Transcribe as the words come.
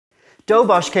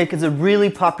Doberge cake is a really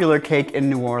popular cake in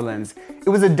New Orleans. It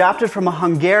was adapted from a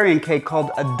Hungarian cake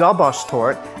called a Doberge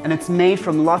tort, and it's made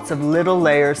from lots of little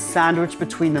layers sandwiched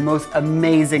between the most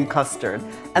amazing custard,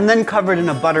 and then covered in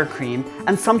a buttercream,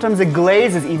 and sometimes a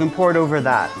glaze is even poured over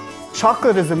that.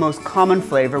 Chocolate is the most common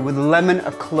flavor, with lemon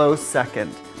a close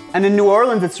second. And in New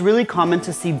Orleans, it's really common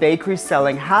to see bakeries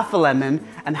selling half a lemon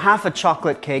and half a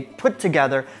chocolate cake put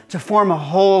together to form a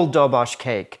whole Doberge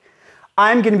cake.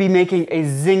 I'm going to be making a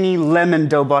zingy lemon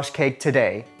Doberge cake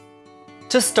today.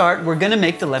 To start, we're going to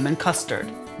make the lemon custard.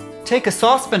 Take a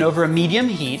saucepan over a medium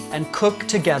heat and cook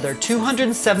together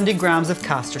 270 grams of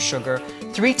caster sugar,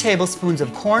 3 tablespoons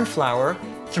of corn flour,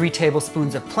 3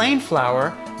 tablespoons of plain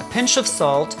flour, a pinch of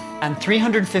salt, and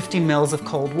 350 ml of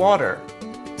cold water.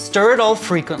 Stir it all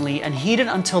frequently and heat it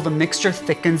until the mixture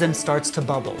thickens and starts to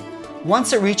bubble.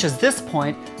 Once it reaches this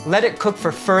point, let it cook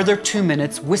for further 2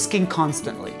 minutes, whisking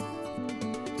constantly.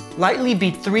 Lightly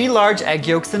beat 3 large egg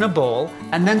yolks in a bowl,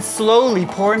 and then slowly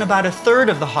pour in about 1/3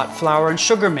 of the hot flour and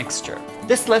sugar mixture.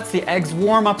 This lets the eggs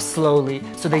warm up slowly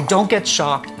so they don't get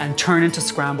shocked and turn into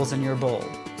scrambles in your bowl.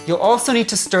 You'll also need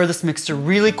to stir this mixture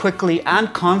really quickly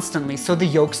and constantly so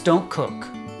the yolks don't cook.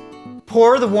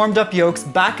 Pour the warmed up yolks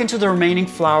back into the remaining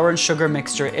flour and sugar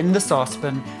mixture in the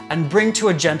saucepan and bring to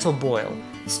a gentle boil.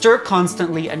 Stir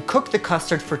constantly and cook the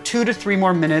custard for 2 to 3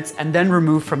 more minutes and then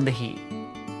remove from the heat.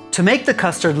 To make the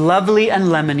custard lovely and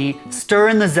lemony, stir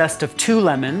in the zest of 2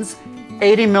 lemons,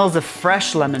 80 ml of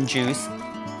fresh lemon juice,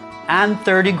 and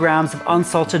 30 grams of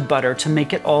unsalted butter to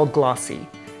make it all glossy.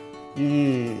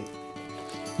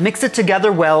 Mix it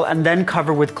together well and then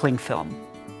cover with cling film.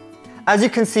 As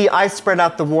you can see, I spread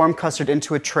out the warm custard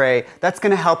into a tray. That's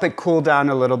going to help it cool down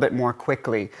a little bit more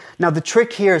quickly. Now the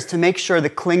trick here is to make sure the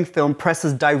cling film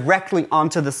presses directly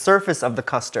onto the surface of the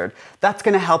custard. That's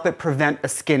going to help it prevent a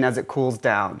skin as it cools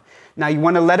down. Now you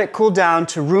want to let it cool down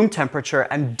to room temperature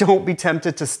and don't be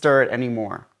tempted to stir it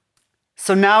anymore.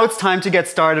 So now it's time to get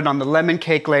started on the lemon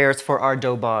cake layers for our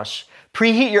Doberge.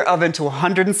 Preheat your oven to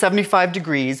 175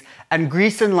 degrees and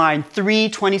grease and line 3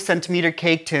 20-centimeter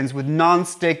cake tins with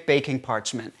non-stick baking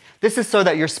parchment. This is so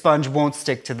that your sponge won't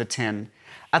stick to the tin.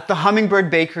 At the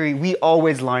Hummingbird bakery, we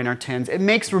always line our tins. It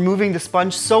makes removing the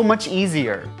sponge so much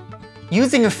easier.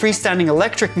 Using a freestanding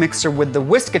electric mixer with the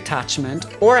whisk attachment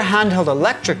or a handheld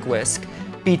electric whisk,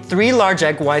 beat 3 large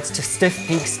egg whites to stiff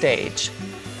peak stage.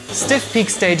 Stiff peak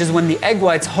stage is when the egg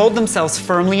whites hold themselves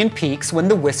firmly in peaks when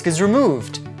the whisk is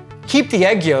removed. Keep the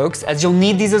egg yolks, as you'll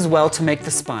need these as well to make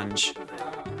the sponge.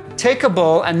 Take a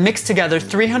bowl and mix together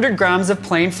 300 grams of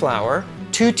plain flour,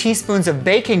 2 teaspoons of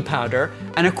baking powder,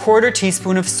 and 1/4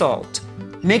 teaspoon of salt.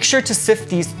 Make sure to sift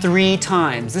these 3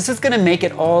 times. This is going to make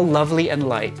it all lovely and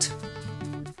light.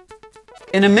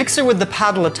 In a mixer with the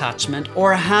paddle attachment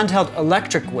or a handheld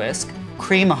electric whisk,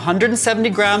 cream 170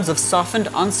 grams of softened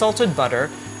unsalted butter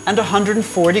and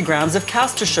 140 grams of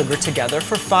caster sugar together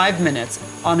for 5 minutes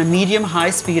on a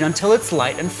medium-high speed until it's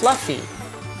light and fluffy.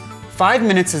 5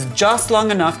 minutes is just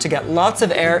long enough to get lots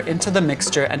of air into the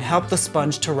mixture and help the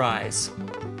sponge to rise.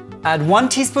 Add 1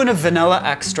 teaspoon of vanilla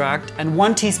extract and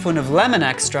 1 teaspoon of lemon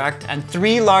extract and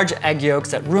 3 large egg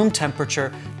yolks at room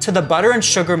temperature to the butter and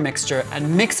sugar mixture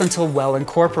and mix until well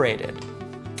incorporated.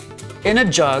 In a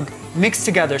jug, mix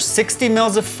together 60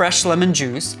 ml of fresh lemon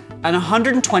juice and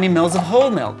 120 ml of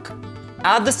whole milk.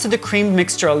 Add this to the creamed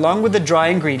mixture along with the dry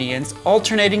ingredients,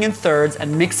 alternating in thirds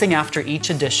and mixing after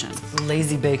each addition.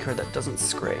 Lazy baker that doesn't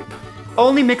scrape.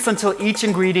 Only mix until each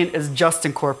ingredient is just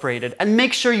incorporated, and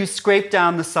make sure you scrape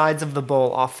down the sides of the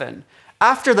bowl often.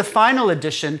 After the final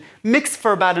addition, mix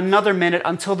for about another minute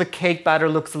until the cake batter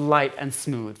looks light and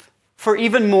smooth. For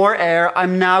even more air,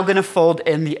 I'm now going to fold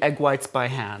in the egg whites by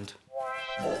hand.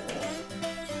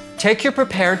 Take your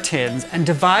prepared tins and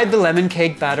divide the lemon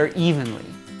cake batter evenly.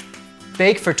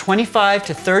 Bake for 25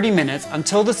 to 30 minutes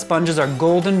until the sponges are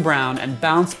golden brown and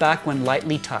bounce back when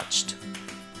lightly touched.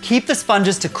 Keep the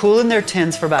sponges to cool in their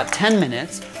tins for about 10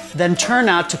 minutes, then turn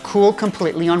out to cool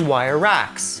completely on wire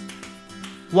racks.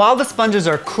 While the sponges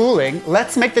are cooling,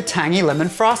 let's make the tangy lemon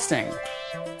frosting.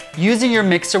 Using your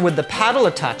mixer with the paddle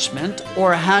attachment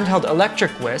or a handheld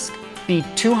electric whisk, beat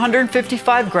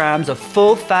 255 grams of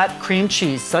full-fat cream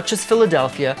cheese such as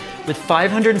Philadelphia with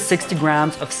 560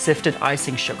 grams of sifted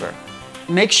icing sugar.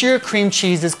 Make sure your cream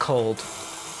cheese is cold.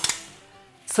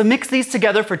 So mix these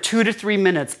together for 2 to 3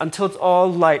 minutes until it's all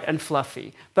light and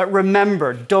fluffy. But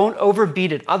remember, don't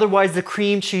overbeat it, otherwise the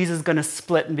cream cheese is going to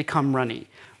split and become runny.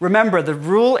 Remember, the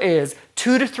rule is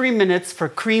 2 to 3 minutes for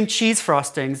cream cheese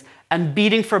frostings and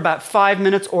beating for about 5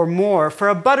 minutes or more for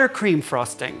a buttercream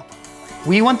frosting.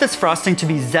 We want this frosting to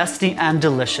be zesty and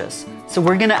delicious. So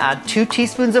we're going to add 2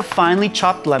 teaspoons of finely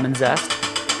chopped lemon zest,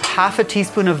 half a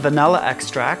teaspoon of vanilla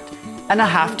extract and a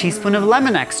half teaspoon of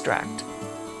lemon extract.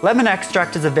 Lemon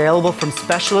extract is available from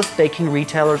specialist baking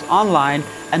retailers online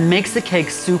and makes the cake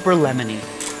super lemony.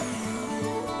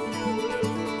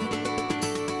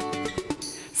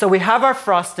 So we have our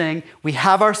frosting, we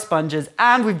have our sponges,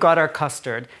 and we've got our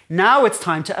custard. Now it's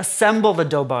time to assemble the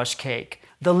Doberge cake.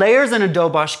 The layers in a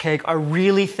Doberge cake are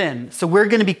really thin, so we're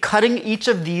going to be cutting each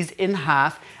of these in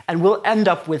half, and we'll end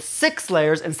up with 6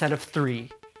 layers instead of 3.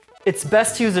 It's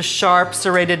best to use a sharp,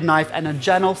 serrated knife and a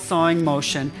gentle sawing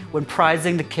motion when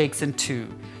prizing the cakes in two.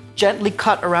 Gently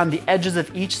cut around the edges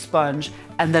of each sponge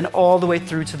and then all the way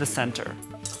through to the center.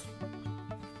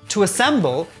 To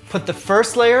assemble, put the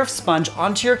first layer of sponge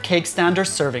onto your cake stand or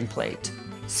serving plate.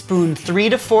 Spoon 3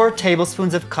 to 4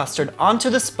 tablespoons of custard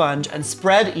onto the sponge and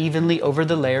spread evenly over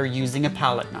the layer using a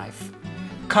palette knife.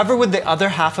 Cover with the other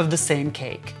half of the same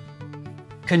cake.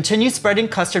 Continue spreading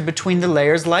custard between the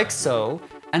layers like so,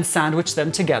 and sandwich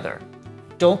them together.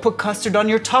 Don't put custard on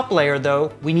your top layer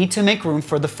though, we need to make room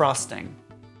for the frosting.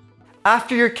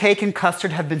 After your cake and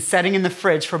custard have been setting in the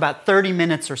fridge for about 30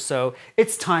 minutes or so,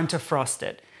 it's time to frost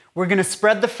it. We're going to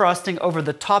spread the frosting over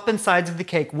the top and sides of the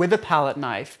cake with a palette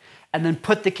knife, and then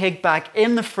put the cake back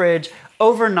in the fridge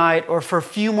overnight or for a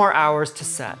few more hours to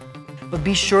set. But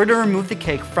be sure to remove the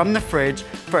cake from the fridge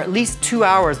for at least 2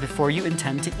 hours before you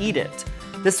intend to eat it.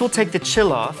 This will take the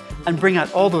chill off and bring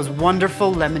out all those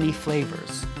wonderful lemony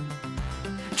flavors.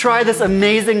 Try this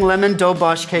amazing lemon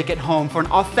Doberge cake at home for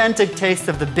an authentic taste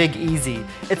of the Big Easy.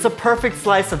 It's a perfect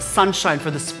slice of sunshine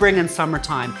for the spring and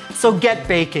summertime, so get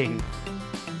baking.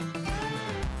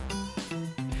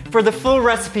 For the full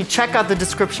recipe, check out the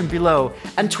description below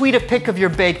and tweet a pic of your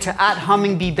bake to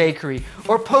 @Hummingbird Bakery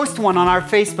or post one on our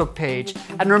Facebook page.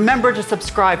 And remember to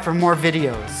subscribe for more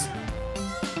videos.